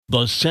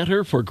The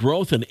Center for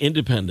Growth and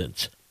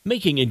Independence,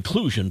 making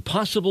inclusion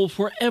possible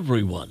for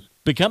everyone.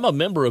 Become a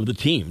member of the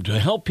team to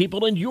help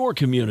people in your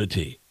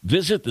community.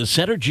 Visit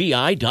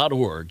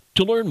thecentergi.org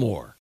to learn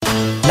more.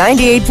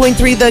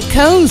 98.3 The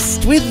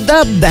Coast with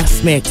the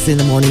best mix in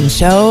the morning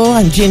show.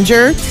 I'm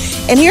Ginger.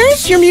 And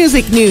here's your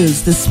music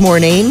news this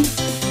morning.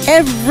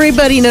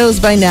 Everybody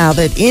knows by now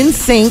that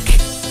NSYNC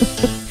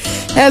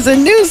has a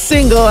new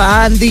single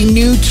on the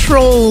new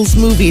Trolls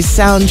movie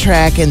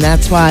soundtrack, and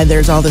that's why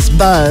there's all this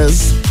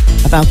buzz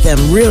about them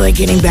really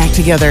getting back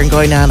together and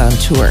going out on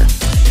tour.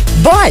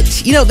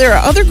 But, you know, there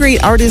are other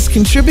great artists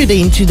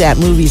contributing to that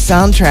movie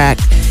soundtrack.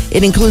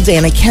 It includes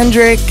Anna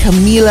Kendrick,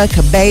 Camila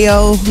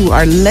Cabello, who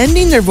are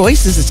lending their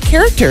voices as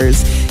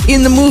characters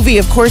in the movie.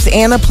 Of course,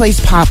 Anna plays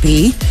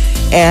Poppy,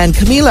 and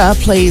Camila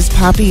plays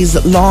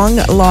Poppy's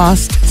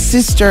long-lost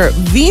sister,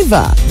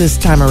 Viva, this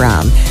time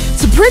around.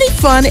 It's a pretty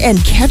fun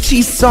and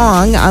catchy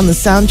song on the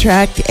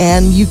soundtrack,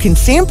 and you can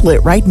sample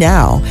it right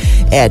now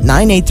at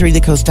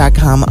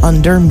 983thecoast.com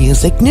under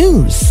Music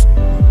News.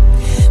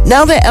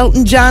 Now that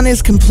Elton John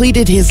has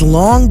completed his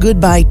long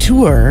goodbye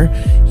tour,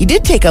 he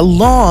did take a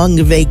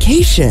long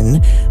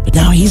vacation, but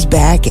now he's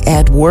back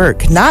at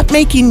work. Not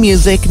making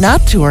music,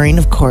 not touring,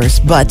 of course,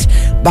 but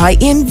by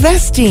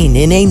investing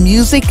in a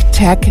music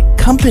tech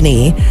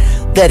company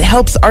that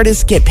helps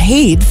artists get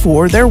paid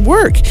for their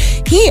work.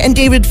 He and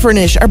David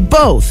Furnish are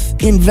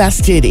both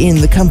invested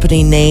in the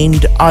company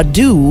named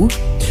Odoo,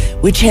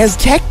 which has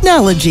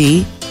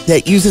technology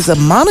that uses a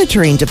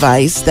monitoring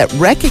device that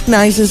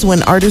recognizes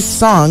when artists'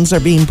 songs are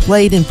being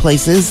played in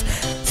places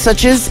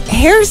such as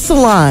hair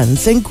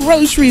salons and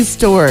grocery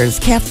stores,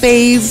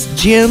 cafes,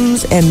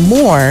 gyms, and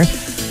more,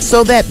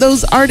 so that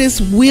those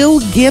artists will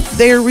get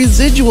their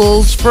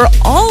residuals for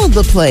all of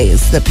the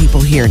plays that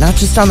people hear, not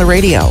just on the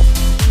radio.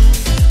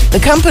 The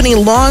company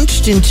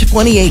launched in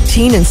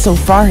 2018 and so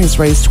far has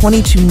raised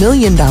 $22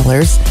 million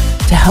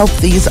to help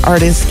these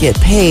artists get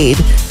paid.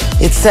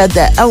 It's said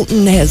that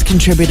Elton has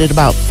contributed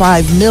about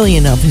 $5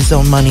 million of his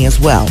own money as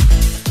well.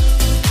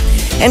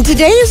 And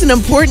today is an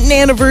important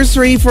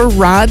anniversary for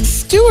Rod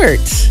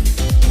Stewart.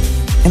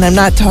 And I'm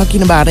not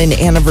talking about an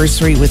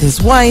anniversary with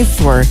his wife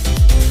or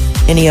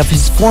any of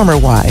his former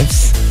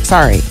wives.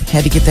 Sorry,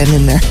 had to get that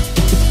in there.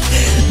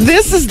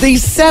 This is the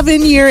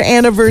 7-year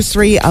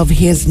anniversary of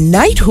his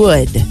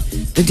knighthood,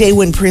 the day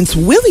when Prince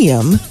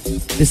William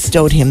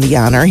bestowed him the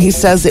honor. He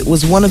says it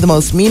was one of the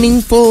most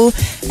meaningful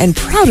and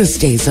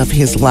proudest days of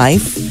his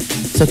life.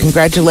 So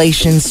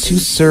congratulations to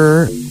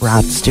Sir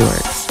Rod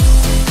Stewart.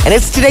 And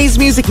it's today's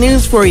music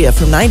news for you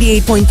from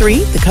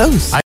 98.3 The Coast.